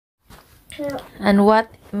And what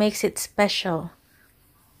makes it special?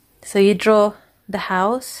 So you draw the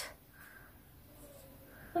house.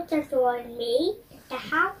 What does the one mean? The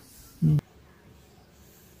house?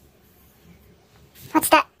 What's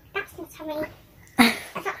that? That's not something.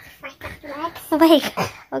 That's not the legs. Wait.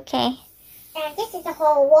 Okay. And this is the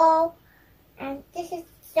whole wall. And this is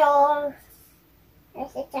the door.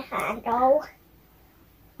 This is the handle.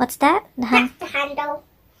 What's that? That's the handle.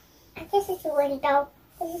 And this is the window.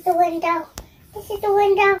 This is the window. This is the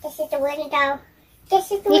window. This is the window.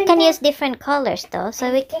 This is the window. You can use different colors though,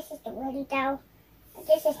 so we. This is the window. And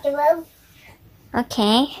this is the roof.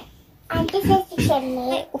 Okay. And this is the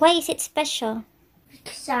chimney. Why is it special?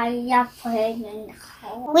 Because I love putting in the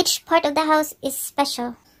hole. Which part of the house is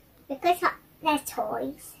special? Because they're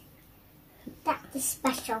toys. That's the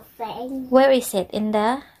special thing. Where is it? In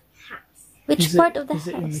the House. which part of the Is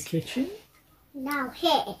it in the house? kitchen? Now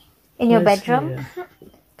here. In your Where's bedroom? here?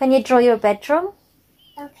 Can you draw your bedroom?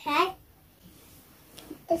 Okay.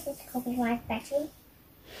 This is going to be my bedroom.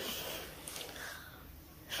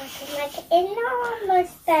 I can make an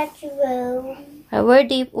enormous bedroom.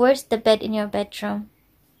 Where's the bed in your bedroom?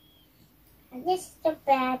 And this is the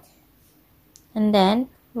bed. And then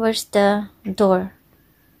where's the door?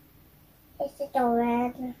 This is the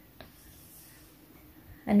door.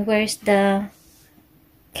 And where's the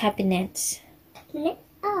cabinets? Cabinet.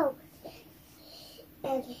 Oh.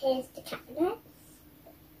 And here's the cabinet.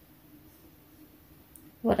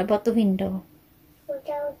 What about the window?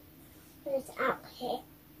 Window. It's out here.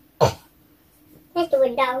 Here's the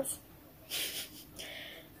windows.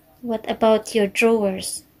 What about your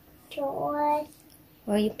drawers? Drawer.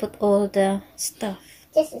 Where you put all the stuff?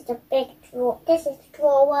 This is the big drawer. This is the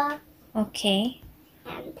drawer. Okay.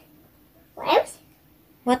 And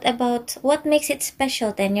what else? What makes it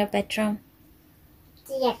special then, your bedroom?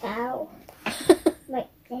 There you go. Like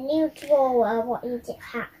the new drawer, what you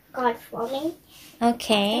got for me. The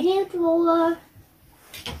Okay. new drawer.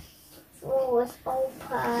 Drawers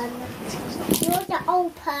open. Drawers are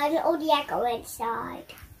open. All the egg go inside.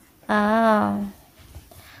 Oh.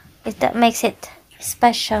 That makes it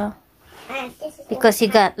special. And this is Because you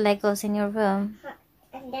got Legos in your room.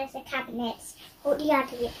 And there's the cabinets. All the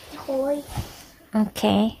other toys.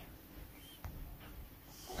 Okay.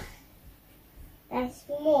 There's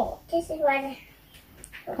more. This is where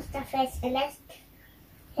the stuff is. And that's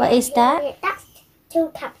What is that? That's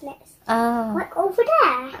two cabinets. Oh. Look over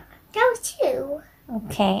there. Those two.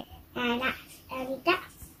 Okay. And that's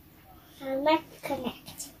let's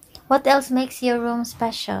connect. What else makes your room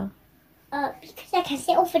special? Because I can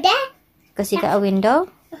sit over there. Because you got a window?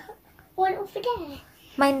 One over there.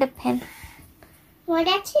 Mind the pen. One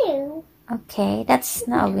there too. Okay, that's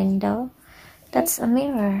not a window. That's a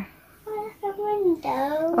mirror. One that's a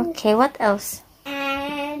window. Okay, what else?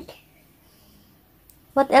 And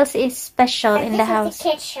What else is special in the house? This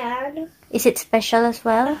is the kitchen. Is it special as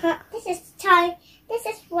well? This is time. This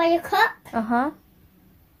is where you cook. Uh-huh.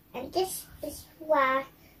 And this is where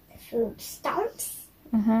the food starts.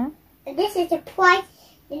 Mm-hmm. And this is the place,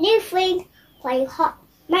 the new thing where you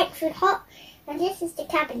make food hot. And this is the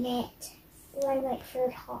cabinet where you make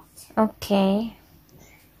food hot. Okay.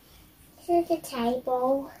 This is the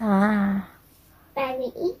table Ah. where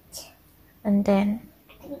we eat. And then?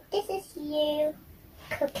 And this is you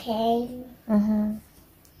cooking. Mm-hmm.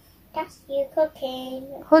 That's you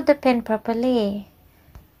cooking. Hold the pen properly.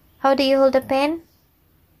 How do you hold the pen?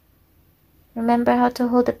 Remember how to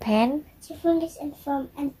hold the pen? Your fingers in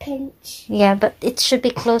front and pinch. Yeah, but it should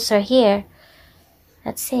be closer here.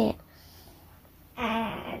 That's it.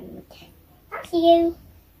 And that's you.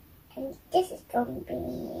 And this is going to be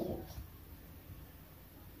me.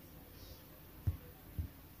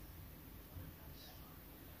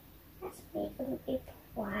 That's me going to be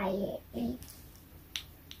quiet.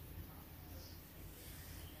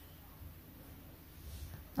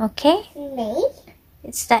 Okay? Me?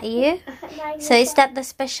 Is that you? So is that the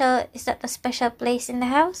special place in the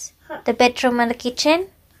house? The bedroom and the kitchen?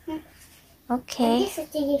 And Okay. this is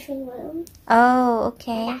the living room. Oh,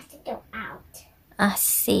 okay. That's the door out. I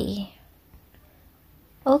see.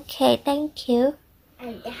 Okay, thank you.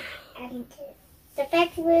 And the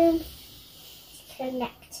bedroom is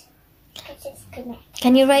connect. It's connect.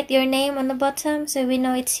 Can you write your name on the bottom so we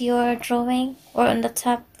know it's your drawing? Or on the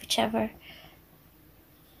top, whichever.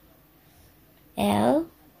 L.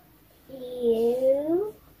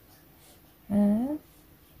 U. Mm.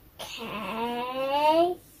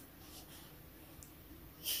 K.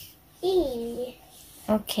 E.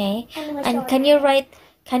 Okay. And And can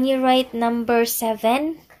you write number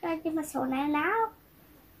 7? Can I do my surname now?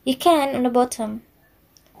 You can on the bottom.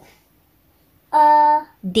 Uh.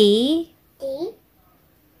 D.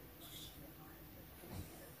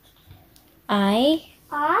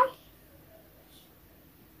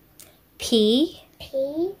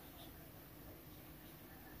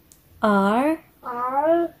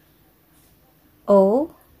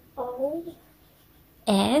 O O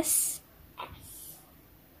S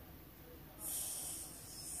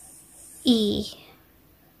E.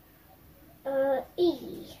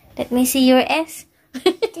 E. Let me see your S.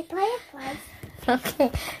 The butterfly.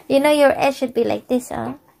 Okay. You know your S should be like this,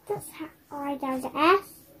 huh? That's how I down the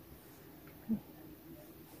S.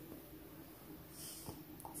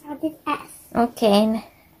 That's how this S. Okay.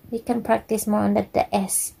 We can practice more on the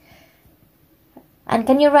S. And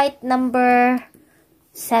can you write number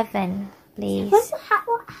 7, please? What's the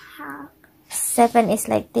how? 7 is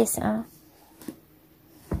like this, huh?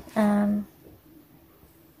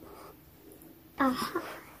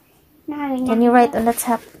 No, Can you write on the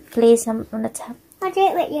top, please? On the top. I'll do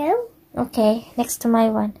it with you. Okay, next to my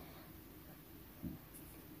one.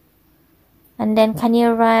 And then can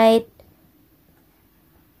you write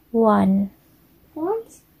 1?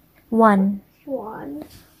 Once. 1. One.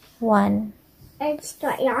 1. And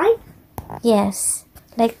straight line. Yes,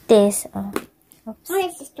 like this. Oh. Oops. One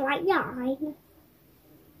is a straight line.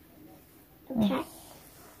 Okay.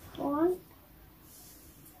 One.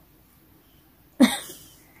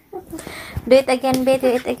 Do it again, babe. Do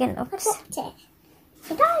it again. Oops. That's it.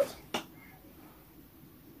 It does.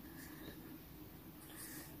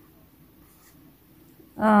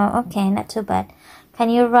 Oh, okay, not too bad. Can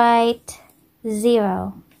you write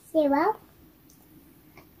 0? 0.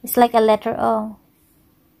 It's like a letter O.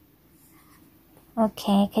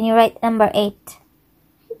 Okay, can you write number 8?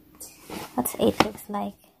 What's 8 looks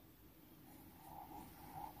like?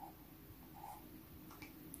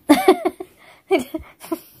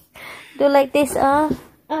 Do like this,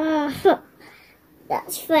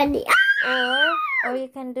 That's funny. or you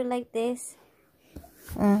can do like this.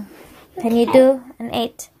 Can you do an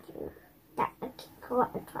 8? That I can call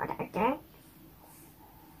it again.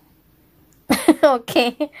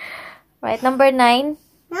 Okay. Right, number 9.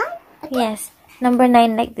 No? Yes, number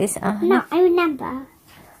 9 like this. No, I remember.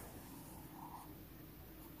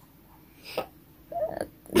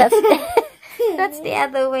 That's that's the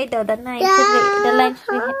other way though. The line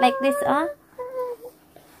should be like this.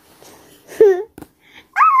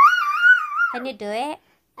 Can you do it?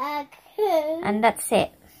 Okay. And that's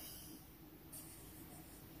it.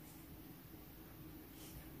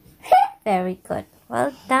 Very good.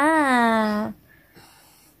 Well done.